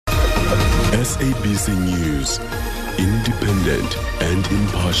SABC News, independent and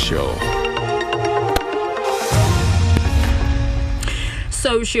impartial.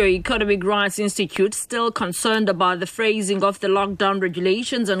 Socio-Economic Rights Institute still concerned about the phrasing of the lockdown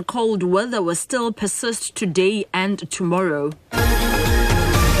regulations, and cold weather will still persist today and tomorrow.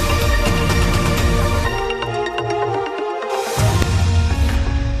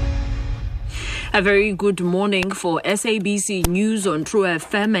 A very good morning for SABC News on True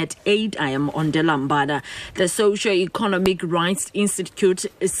FM at 8. I am Ondelambada. The Socio-Economic Rights Institute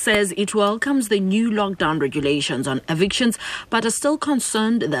says it welcomes the new lockdown regulations on evictions, but is still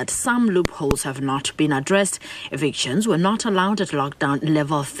concerned that some loopholes have not been addressed. Evictions were not allowed at lockdown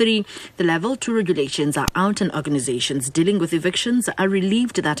level 3. The level 2 regulations are out, and organizations dealing with evictions are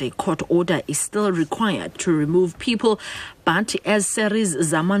relieved that a court order is still required to remove people. But as Series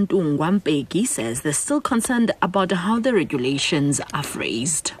Zamantungwampeki says, they're still concerned about how the regulations are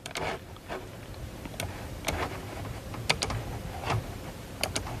phrased.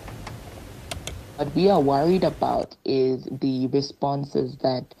 What we are worried about is the responses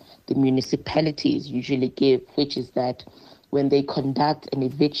that the municipalities usually give, which is that when they conduct an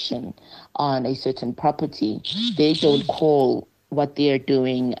eviction on a certain property, they don't call what they are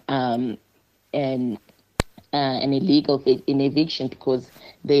doing an illegal eviction, because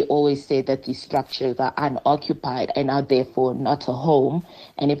they always say that these structures are unoccupied and are therefore not a home.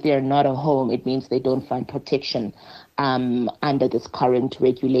 And if they are not a home, it means they don't find protection under this current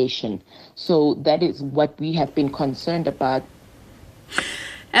regulation. So that is what we have been concerned about.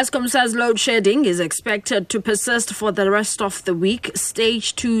 Eskom says load shedding is expected to persist for the rest of the week.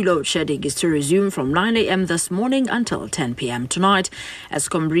 Stage 2 load shedding is to resume from 9 a.m. this morning until 10 p.m. tonight.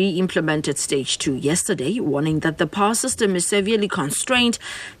 Eskom re-implemented Stage 2 yesterday, warning that the power system is severely constrained.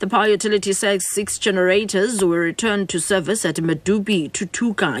 The power utility says 6 generators were returned to service at Medupi,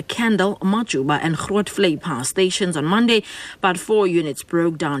 Tutuka, Kendal, Majuba and Grootvlei power stations on Monday, but 4 units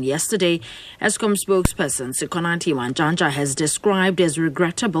broke down yesterday. Eskom spokesperson Sikonati Manjanja has described as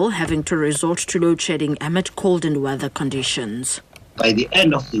regrettable having to resort to load shedding amid cold and weather conditions. By the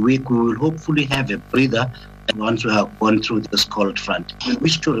end of the week, we will hopefully have a breather once we have gone through this cold front. We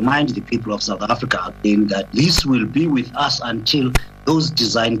wish to remind the people of South Africa again that this will be with us until those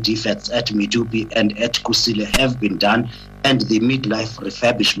design defects at Medupi and at Kusile have been done and the midlife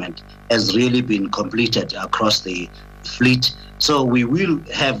refurbishment has really been completed across the fleet. So we will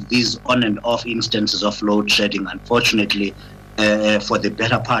have these on and off instances of load shedding, unfortunately, for the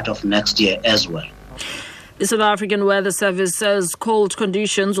better part of next year as well. The South African Weather Service says cold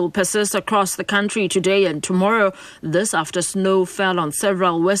conditions will persist across the country today and tomorrow. This after snow fell on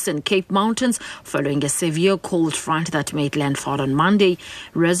several Western Cape mountains following a severe cold front that made landfall on Monday.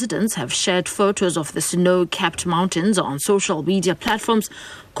 Residents have shared photos of the snow-capped mountains on social media platforms.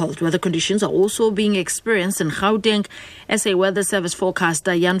 Cold weather conditions are also being experienced in Gauteng. SA Weather Service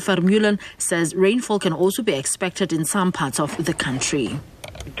forecaster Jan Vermeulen says rainfall can also be expected in some parts of the country.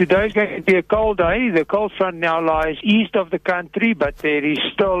 Today is going to be a cold day. The cold front now lies east of the country, but there is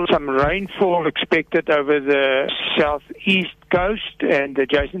still some rainfall expected over the southeast coast and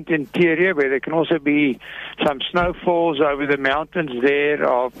adjacent interior, where there can also be some snowfalls over the mountains there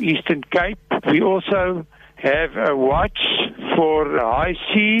of Eastern Cape. We also have a watch for high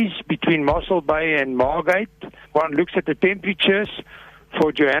seas between Mossel Bay and Margate. One looks at the temperatures.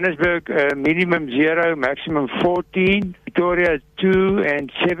 For Johannesburg, minimum 0, maximum 14. Pretoria 2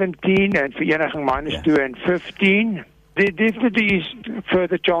 and 17, and Vereeniging -2 and 15. There definitely is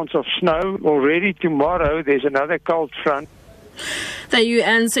further chance of snow. Already tomorrow, there's another cold front. The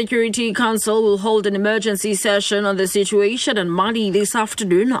UN Security Council will hold an emergency session on the situation in Mali this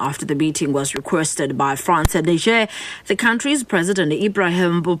afternoon after the meeting was requested by France and Niger. The country's President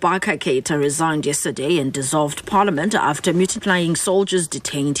Ibrahim Boubacar Keïta resigned yesterday and dissolved parliament after multiplying soldiers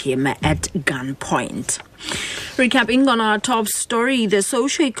detained him at gunpoint. Recapping on our top story, the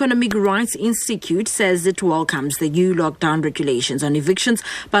Socio-Economic Rights Institute says it welcomes the new lockdown regulations on evictions,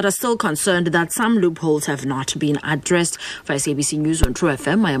 but are still concerned that some loopholes have not been addressed. For SABC News on True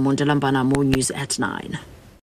FM, I am Mondelambana, more news at 9.